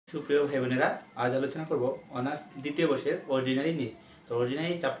সুপ্রিয় ভাই বোনেরা, আজ আলোচনা করব অনার্স দ্বিতীয় বর্ষের অর্ডিনারি নিয়ে। তো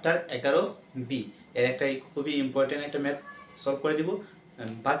অর্ডিনারি চ্যাপ্টার 11B এর একটা খুবই ইম্পর্টেন্ট একটা ম্যাথ সলভ করে দিব।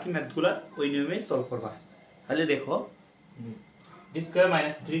 বাকি ম্যাথগুলো ওই নিয়মে সলভ করবা। তাহলে দেখো, d square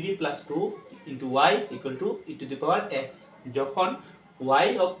minus 3d plus 2 into y equal to e to the power x, যখন y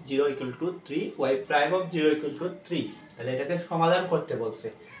of 0 equal to 3, y prime of 0 equal to 3, তাহলে এটাকে সমাধান করতে বলছে।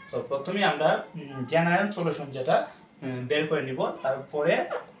 সো প্রথমে আমরা জেনারেল সলিউশন যেটা বের করে নিব, তারপরে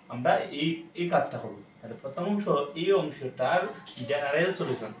আমরা এই কাজটা করব। তাহলে প্রথম অংশ, এই অংশটার জেনারেল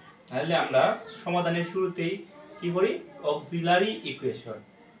সলিউশন। তাহলে আমরা সমাধানের শুরুতেই কি করি, অক্সিলারি ইকুয়েশন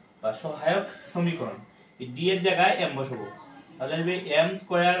বা সহায়ক সমীকরণ, এই d এর জায়গায় m বসাবো। তাহলে আসবে m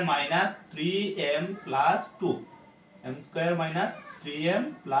square minus 3m plus 2, m square minus 3m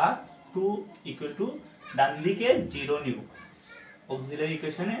plus 2 equal to ডান দিকে 0 নিব। অক্সিলারি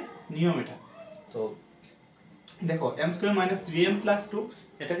ইকুয়েশনের নিয়ম এটা। তো দেখো, m square minus 3m plus 2,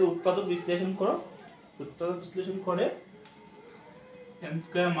 এটাকে উৎপাদক বিশ্লেষণ করো। উৎপাদক বিশ্লেষণ করে m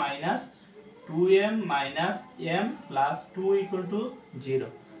square minus 2m minus m plus 2 equal to 0।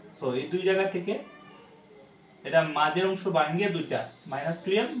 So এই দুই জায়গা থেকে এটা মাঝের অংশ ভাঙিয়ে দুইটা মাইনাস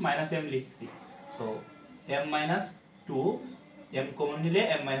 2m মাইনাস m লিখছি। So m minus 2, m common নিলে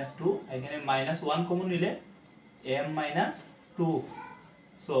m মাইনাস 2, এখানে মাইনাস 1 কমন নিলে m মাইনাস 2।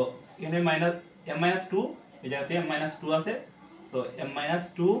 সো এখানে মাইনাস m মাইনাস 2, এই জায়গাতে m মাইনাস 2 আছে। তো m মাইনাস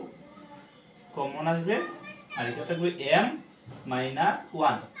 2 কমন আসবে, আর এটা থাকবে m minus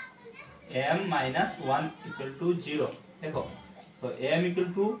 1, m minus 1 equal to 0। দেখো, সো m ইকুয়াল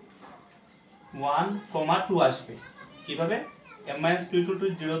টু 1, 2 আসবে। কিভাবে? m মাইনাস 2 ইকুয়াল টু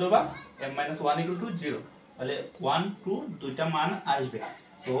 0 দেবা, m মাইনাস 1 ইকুয়াল টু 0, তাহলে 1 2 দুইটা মান আসবে।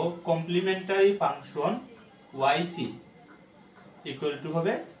 So complimentary function yc equal to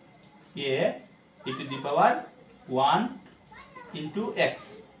হবে a e to the power 1 into x।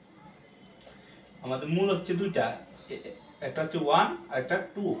 আমাদের মূল হচ্ছে দুইটা, একটা হচ্ছে 1 আর একটা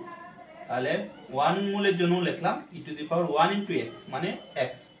 2। তাহলে 1 মূলের জন্য লিখলাম e to the power 1 into x মানে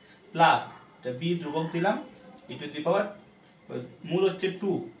x, প্লাস এটা b ধ্রুবক দিলাম e টু দি পাওয়ার, মূল হচ্ছে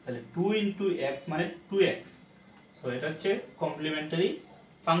 2, তাহলে 2 ইনটু x মানে 2x। সো এটা হচ্ছে কমপ্লিমেন্টারি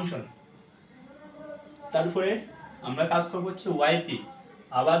ফাংশন। তারপরে আমরা কাজ করব হচ্ছে yp।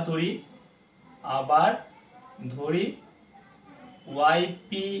 আবার ধরি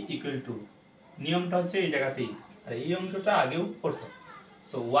yp ইকুয়াল টু, নিয়মটা হচ্ছে এই জায়গাতেই, আর এই অংশটা আগেও করছো।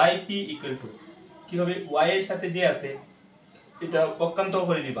 সো yp ইকুয়াল টু কি হবে, y এর সাথে যে আছে এটা পক্ষান্তর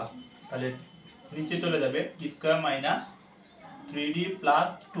করে দিবা, তাহলে নিচে চলে যাবে d square minus 3d plus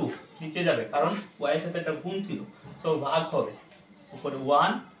 2, নিচে যাবে কারণ y এর সাথে একটা গুণ ছিল। সো ভাগ হবে, উপরে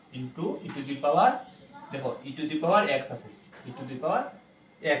 1 ইনটু e টু দি পাওয়ার, দেখো e to the power x আছে, e to the power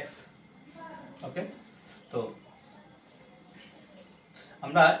x। ওকে, তো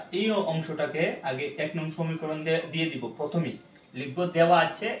আমরা এই অংশটাকে আগে 1 নং সমীকরণ দিয়ে দিব। প্রথমেই লিখব দেওয়া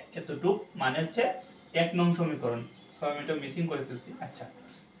আছে এতটুক, মানে হচ্ছে 1 নং সমীকরণ। সো আমি এটা মিসিং করে ফেলছি, আচ্ছা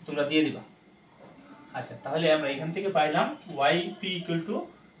তোমরা দিয়ে দিবা। আচ্ছা, তাহলে আমরা এখান থেকে পাইলাম yp equal to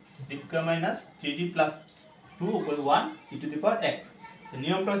d square minus 3d plus 2 equal 1 e to the power x। তো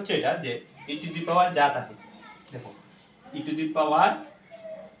নিয়মটা হচ্ছে এটা যে e টু দি পাওয়ার যা থাকে, দেখো e to the power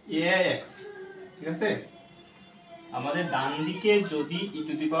ax, ঠিক আছে। আমাদের ডান দিকে যদি e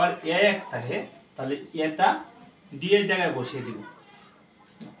to the power ax থাকে, তাহলে এটা d এর জায়গায় বসিয়ে দিব।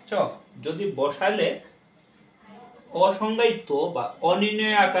 যদি বসালে অসংজ্ঞায়িত বা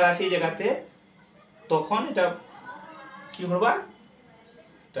অনির্ণয় আকার আসে এই জায়গাতে, তখন এটা কি করবা,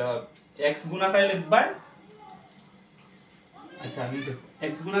 এটা x গুণ আকারে লিখবা। আচ্ছা, আমি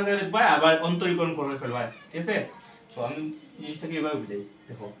x গুণ আকারে লিখবা, আবার অন্তরীকরণ করে ফেলবা, ঠিক আছে। তো আমি এইটাকে এভাবে বুঝাই,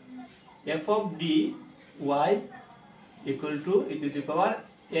 দেখো f of d y equal to e to the power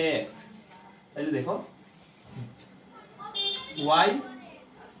ax। তাহলে দেখো y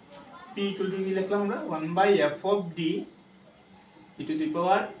p ইকুয়াল টু কি লিখলাম আমরা, 1 by f of d e to the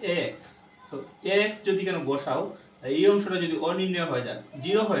power ax। So ax যদি কেন বসাও, এই অংশটা যদি অনির্ণয় হয়ে যায়,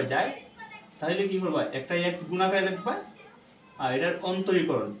 0 হয়ে যায়, তাহলে কি করবা, একটা x গুণ আকারে লিখবা, আর এটার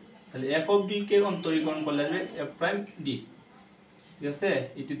অন্তরীকরণ, তাহলে f অফ d কে অন্তরীকরণ করলে আসবে f প্রাইম d, ঠিক আছে,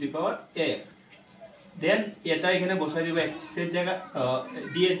 e to the power ax। দেন এটা এখানে বসাই দিব x এর জায়গা,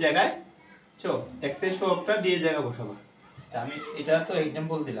 d এর জায়গায়, চো x এর সহগটা d এর জায়গায় বসাবো। আমি এটা তো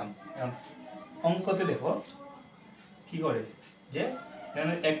एग्जांपल দিলাম। এখন অঙ্কতে দেখো কি করে, যে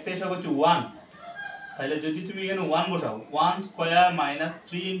এখানে x এর সহগ হচ্ছে 1, তাহলে যদি তুমি এখানে 1 বসাও, 1 স্কয়ার মাইনাস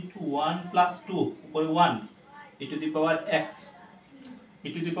 3 ইনটু 1 প্লাস 2 উপরে 1 e to the power x, e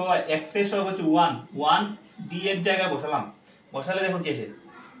to the power x এর সহগ হচ্ছে 1, 1 d এর জায়গায় বসালাম। বসালে দেখো কি আসে,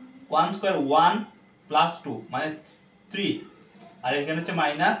 1 স্কয়ার 1 প্লাস 2 মানে 3, আর এখানে হচ্ছে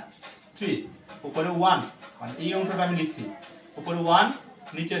 -3, উপরে 1, মানে এই অংশটা আমি লিখছি, উপরে 1,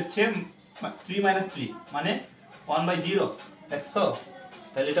 নিচে হচ্ছে 3 - 3, মানে 1/0, দেখছো?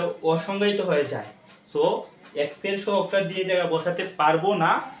 তাহলে এটা অসংজ্ঞায়িত হয়ে যায়। সো x এর সহগটা দিয়ে জায়গা বসাতে পারবো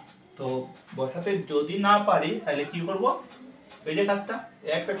না। তো বসাতে যদি না পারি তাহলে কি করব, এই যে কাজটা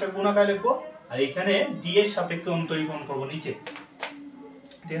x একটা গুণাকার লিখবো আর এখানে d এর সাপেক্ষে অন্তরীকরণ করব নিচে,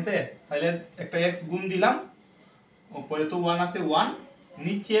 ঠিক আছে? তাহলে একটা x গুণ দিলাম, উপরে তো 1 আছে, 1,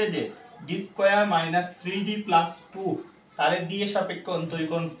 নিচে যে d² - 3d + 2, তাহলে d এর সাপেক্ষে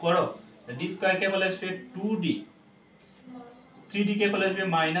অন্তরীকরণ করো। d² কে বলে আসবে 2d, 3d কে বলে আসবে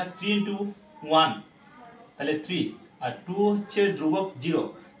 -3 × 1, তাহলে 3, আর 2 হচ্ছে ধ্রুবক 0,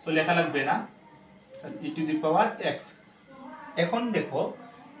 সো লেখা লাগবে না, e⁻x। এখন দেখো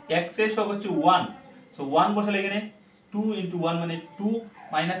x এর সহগ হচ্ছে 1, সো 1 বসালে এখানে 2 × 1 মানে 2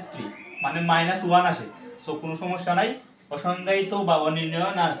 - 3, মানে -1 আসে। সো কোনো সমস্যা নাই, অসংজ্ঞায়িত বা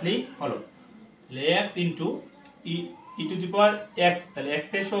অনির্ণয় না আসলেই হলো। তাহলে x × e⁻x, তাহলে x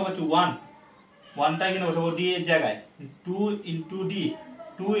এর সহগ হচ্ছে 1, 1টা এখানে বসাবো d এর জায়গায়, 2 × d,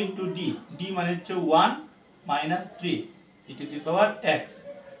 2 × d, d মানে হচ্ছে 1 - 3 e⁻x।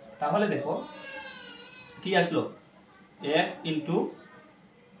 তাহলে দেখো কি আসলো, x × 2 -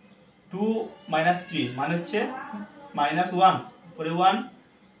 3 মানে হচ্ছে -1, পরে 1,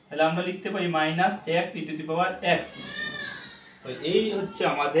 তাহলে আমরা লিখতে পারি -x e⁻x। তো এই হচ্ছে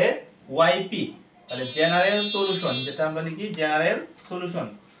আমাদের yp। তাহলে জেনারেল সলিউশন, যেটা আমরা লিখি জেনারেল সলিউশন,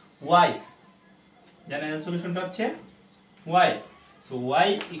 y, জেনারেল সলিউশনটা হচ্ছে y। So y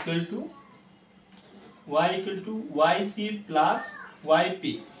 = yc + yp।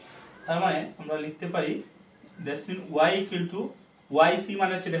 তার মানে আমরা লিখতে পারি দ্যাটস মিন y = yc,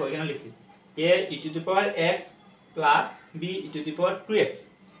 মানে হচ্ছে দেখো এখানে লিখছি a e⁻x + b e⁻2x,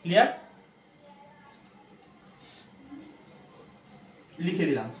 clear? লিখে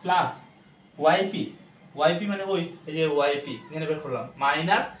দিলাম প্লাস yp, yp মানে ওই এই যে yp এখানে বের করলাম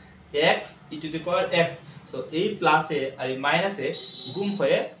 -x e⁻x। সো এই প্লাসে আর এই মাইনাসে গুণ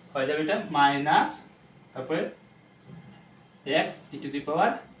হয়ে যাবে এটা মাইনাস, তারপরে x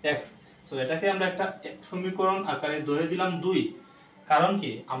e⁻x। সো এটাকে আমরা একটা সমীকরণ আকারে ধরে দিলাম 2, কারণ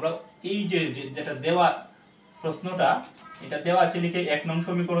কি আমরা এই যে যেটা দেওয়া প্রশ্নটা, এটা দেওয়া আছে লিখে 1 নং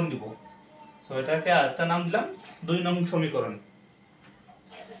সমীকরণ দিব। সো এটাকে আরেকটা নাম দিলাম 2 নং সমীকরণ।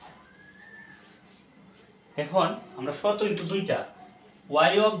 এখন আমরা শর্ত কিন্তু দুইটা,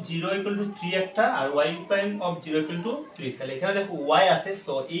 y of 0 = 3 একটা আর y prime of 0 = 3। তাহলে এখানে দেখো y আছে,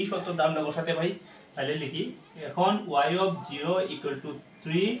 সো এই শর্তটা আমরা বসাতে পারি। তাহলে লিখি এখন y of 0 =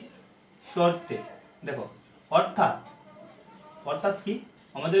 3 শর্তে, দেখো অর্থাৎ কি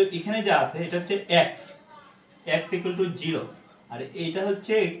আমাদের এখানে যা আছে এটা হচ্ছে x = 0, আর এইটা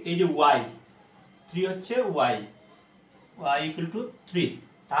হচ্ছে এই যে y 3 হচ্ছে y = 3।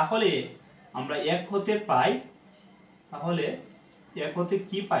 তাহলে আমরা এক হতে পাই, তাহলে এক হতে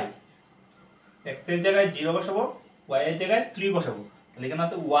কি পাই, x এর জায়গায় 0 বসাবো, y এর জায়গায় 3 বসাবো। তাহলে এখানে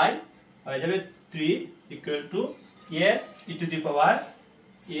আছে y হয়ে যাবে 3 = a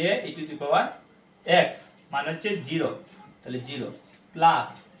e⁻x, মানে হচ্ছে 0, তাহলে 0 plus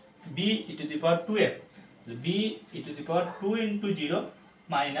b e⁻2x, b e⁻2 × 0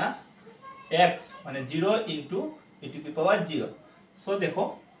 minus x, মানে 0 × e⁻0। সো দেখো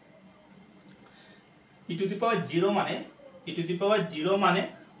e⁻0 মানে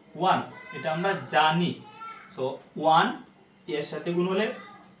 1, এটা আমরা জানি। সো 1 এর সাথে গুণ হলে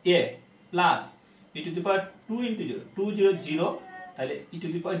a প্লাস e⁻2 × 0, 2 0 0, তাহলে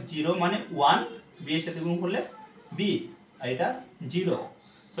e⁻0 মানে 1, b এর সাথে গুণ করলে b, আর এটা 0,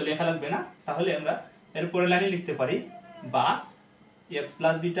 সো লেখা লাগবে না। তাহলে আমরা এর পরের লাইনে লিখতে পারি, বা a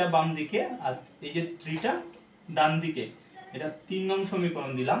প্লাস বিটা বাম দিকে আর এই যে 3টা ডান দিকে, এটা 3 নং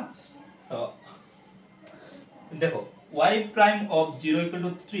সমীকরণ দিলাম। তো দেখো y prime of 0 =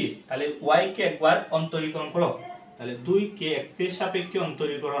 3, তাহলে y কে একবার অন্তরীকরণ করো, তাহলে 2 কে x এর সাপেক্ষে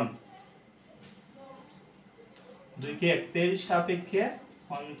অন্তরীকরণ, 2 কে x এর সাপেক্ষে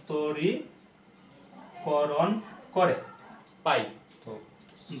অন্তরীকরণ করে পাই। তো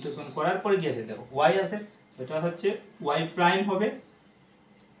অন্তরীকরণ করার পরে কি আছে, দেখো y আছে, সেটা হচ্ছে y prime হবে,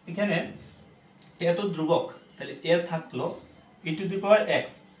 এখানে এত ধ্রুবক, তাহলে এ থাকলো e⁻x,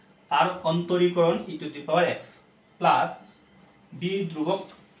 তার অন্তরীকরণ e⁻x প্লাস b ধ্রুবক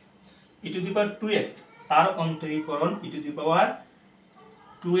e⁻2x, তার অন্তরীকরণ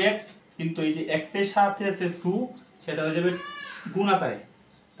e⁻2x, কিন্তু এই যে x এর সাথে আছে 2, সেটা হয়ে যাবে গুণ আকারে,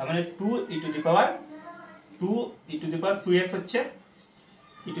 তার মানে 2 e⁻2x হচ্ছে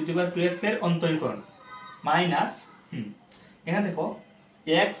e⁻2x এর অন্তরীকরণ মাইনাস, এখানে দেখো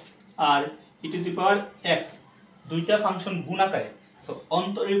x আর e⁻x দুইটা ফাংশন গুণাকারে, সো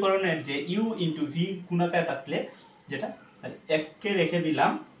অন্তরীকরণের যে ইউ ইন্টু ভি গুণাকারে থাকলে যেটা এক্স কে রেখে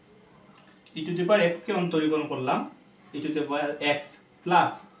দিলাম, ই টু দি পাওয়ার এক্স কে অন্তরীকরণ করলাম ই to the power x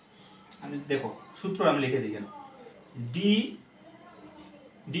plus, আমি দেখো সূত্র আমি লিখে দিই কেন, D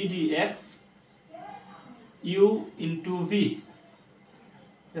D D X U into V,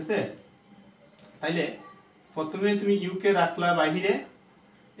 ঠিক আছে। তাইলে প্রথমে তুমি ইউ কে রাখলা বাহিরে,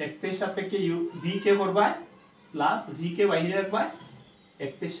 এক্স এর সাপেক্ষে ইউ ভি কে করবা প্লাস ভি কে বাহিরে রাখবা,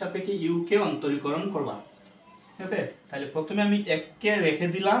 এক্স এর সাপেক্ষে ইউ কে অন্তরীকরণ করবা, ঠিক আছে। তাহলে প্রথমে আমি এক্স কে রেখে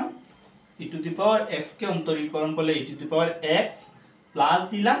দিলাম, ই টু দি পাওয়ার এক্স কে অন্তরীকরণ করলে ই to the power x plus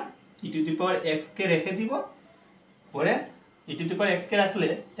দিলাম, ই টু দি পাওয়ার এক্স কে রেখে দিব, পরে ই টু দি পাওয়ার এক্স কে রাখলে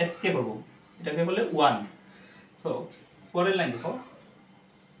এক্স কে করব, এটাকে বলে 1। সো পরের লাইন দেখো,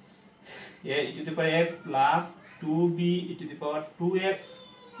 ই to the power x plus 2b E to the power 2x,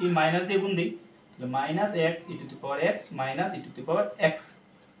 এই মাইনাস দিয়ে গুণ দিই, তাহলে minus x E to the power x minus E to the power x.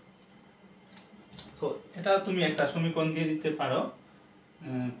 So এটা তুমি একটা সমীকরণ দিয়ে দিতে পারো,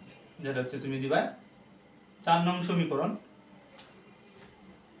 যেটা হচ্ছে তুমি দিবা 4 নং সমীকরণ।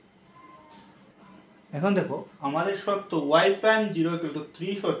 এখন দেখো আমাদের শর্ত y প্রাইম 0 =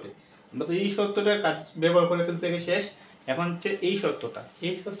 3 শর্তে আমরা তো এই শর্তটার কাজ ব্যবহার করে ফেলছি আগে শেষ, এখন হচ্ছে এই শর্তটা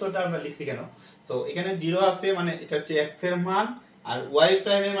আমরা লিখছি কেন, সো এখানে 0 আছে মানে এটা হচ্ছে x এর মান আর y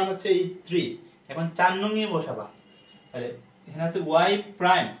প্রাইমের মান হচ্ছে এই 3, এখন 4 নং এ বসাবা, তাহলে এখানে আছে y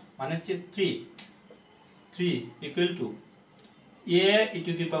প্রাইম মানে হচ্ছে 3 = a E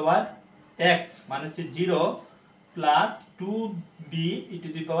to the power x মানে হচ্ছে 0 plus 2b E to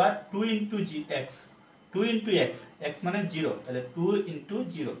the power 2 into x, 2 into x, x মানে 0, তাহলে 2 ইনটু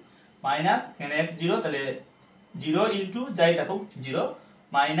 0 মাইনাস এখানে x 0, তাহলে 0 ইনটু যাই থাকুক 0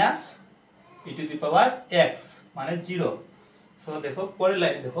 minus E to the power x মানে 0। সো দেখো পরের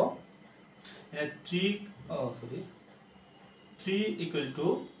লাইনে দেখো, 3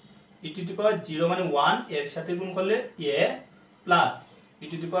 ই টু দি পাওয়ার 0 মানে 1 এর সাথে গুণ করলে a plus E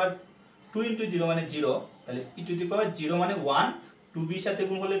to the power 2 into 0 মানে 0, তাহলে ই টু দি পাওয়ার 0 মানে 1, 2b এর সাথে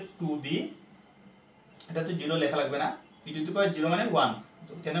গুণ করলে 2b, এটা তো 0 লেখা লাগবে না, ই টু দি পাওয়ার 0 মানে 1,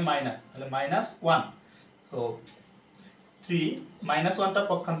 তো এখানে মাইনাস, তাহলে মাইনাস 1। সো 3 মাইনাস 1টা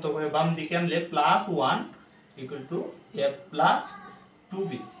পক্ষান্তর করে বাম দিকে আনলে প্লাস 1 = a প্লাস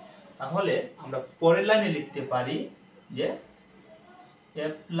 2b। তাহলে আমরা পরের লাইনে লিখতে পারি যে a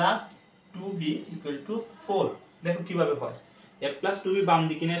প্লাস 2b = 4। দেখো কিভাবে হয়, a প্লাস 2b বাম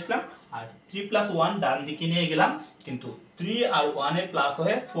দিকে নিয়ে আসলাম আর 3 প্লাস 1 ডান দিকে নিয়ে গেলাম, কিন্তু 3 আর 1 এর প্লাস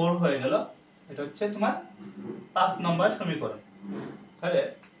হয়ে 4 হয়ে গেল, এটা হচ্ছে তোমার 5 নম্বর সমীকরণ। তাহলে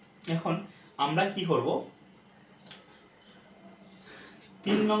এখন আমরা কি করব,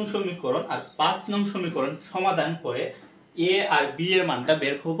 3 নং সমীকরণ আর 5 নং সমীকরণ সমাধান করে a আর b এর মানটা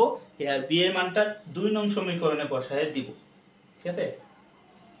বের করব, a আর b এর মানটা 2 নং সমীকরণে বসায় দিব, ঠিক আছে।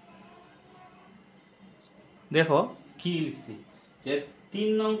 দেখো কি লিখছি, যে 3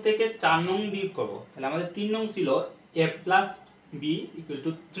 নং থেকে 4 নং বিয়োগ করব, তাহলে আমাদের 3 নং ছিল a প্লাস b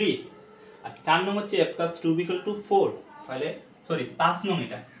 = 3 আর 4 নং হচ্ছে a প্লাস 2b = 4, তাহলে সরি 5 নং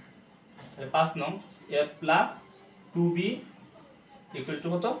এটা, তাহলে 5 নং a প্লাস 2b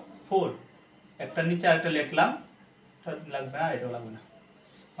 = কত 4, একটা নিচে আরেকটা লিখলাম, এটা লাগবে না এটাও লাগবে না,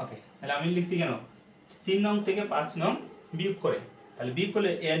 ওকে। তাহলে আমি লিখছি কেন 3 নং থেকে 5 নং বিয়োগ করে, তাহলে বিয়োগ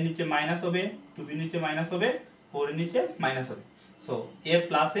করলে a এর নিচে মাইনাস হবে, 2b এর নিচে মাইনাস হবে, 4 এর নিচে মাইনাস হবে, সো a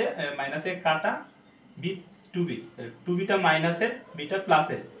প্লাসে মাইনাসে কাটা b 2b, 2bটা মাইনাসের bটা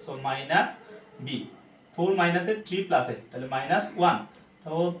প্লাসের, সো মাইনাস b, 4 মাইনাসের 3 প্লাসের, তাহলে মাইনাস 1।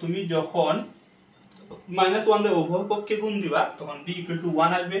 তো তুমি যখন মাইনাস 1 দিয়ে উভয় পক্ষে গুণ দিবা তখন b =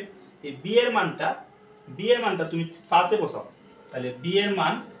 1 আসবে, এই b এর মানটা তুমি 5 এ বসাও, তাহলে b এর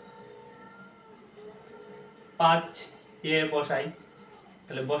মান 5 এ বসাই,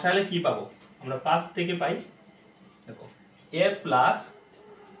 তাহলে বসালে কি পাবো আমরা 5 থেকে পাই, দেখো a প্লাস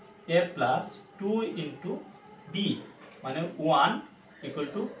 2 ইনটু b মানে 1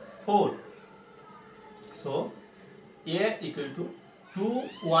 = 4, সো a = 2,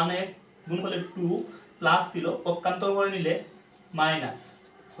 1 এ গুণ করলে 2 প্লাস ছিল পক্ষান্তর করে নিলে মাইনাস,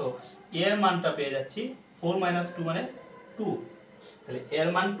 সো a এর মানটা পেয়ে যাচ্ছি 4 - 2 মানে 2, তাহলে a এর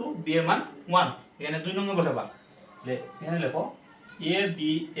মান 2 b এর মান 1, এখানে 2 নং এ বসাবা, তাহলে এখানে লেখো a b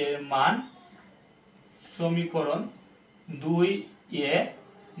এর মান সমীকরণ 2 এ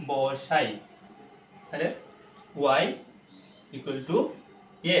বসাই, তাহলে y =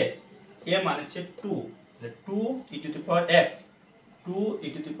 a মানে হচ্ছে 2, তাহলে 2 ই to the power x, 2 E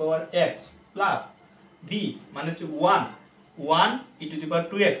to the power x plus b মানে হচ্ছে 1 ই টু দি পাওয়ার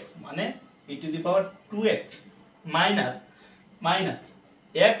 2x মানে ই to the power 2x minus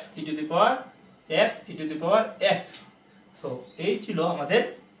x E to the power x E to the power x. So এই ছিল আমাদের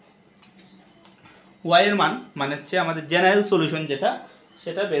Y এর মান, মানে হচ্ছে আমাদের জেনারেল সলিউশন যেটা,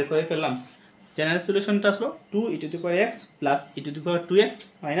 সেটা বের করে ফেললাম। জেনারেল সলিউশনটা আসলো 2 ই to the power x plus E to the power 2x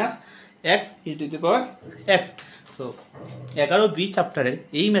minus x E to the power x. So 11B চ্যাপ্টারের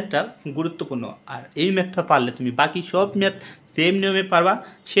এই ম্যাথটা গুরুত্বপূর্ণ, আর এই ম্যাথটা পারলে তুমি বাকি সব ম্যাথ সেম নিয়মে পারবা।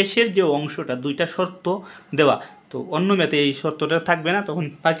 শেষের যে অংশটা 2টা শর্ত দেওয়া, তো অন্য ম্যাথে এই শর্তটা থাকবে না, তখন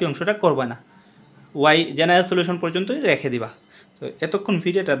বাকি অংশটা করবা না, ওয়াই জেনারেল সলিউশন পর্যন্তই রেখে দিবা। তো এতক্ষণ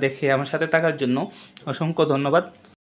ভিডিওটা দেখে আমার সাথে থাকার জন্য অসংখ্য ধন্যবাদ।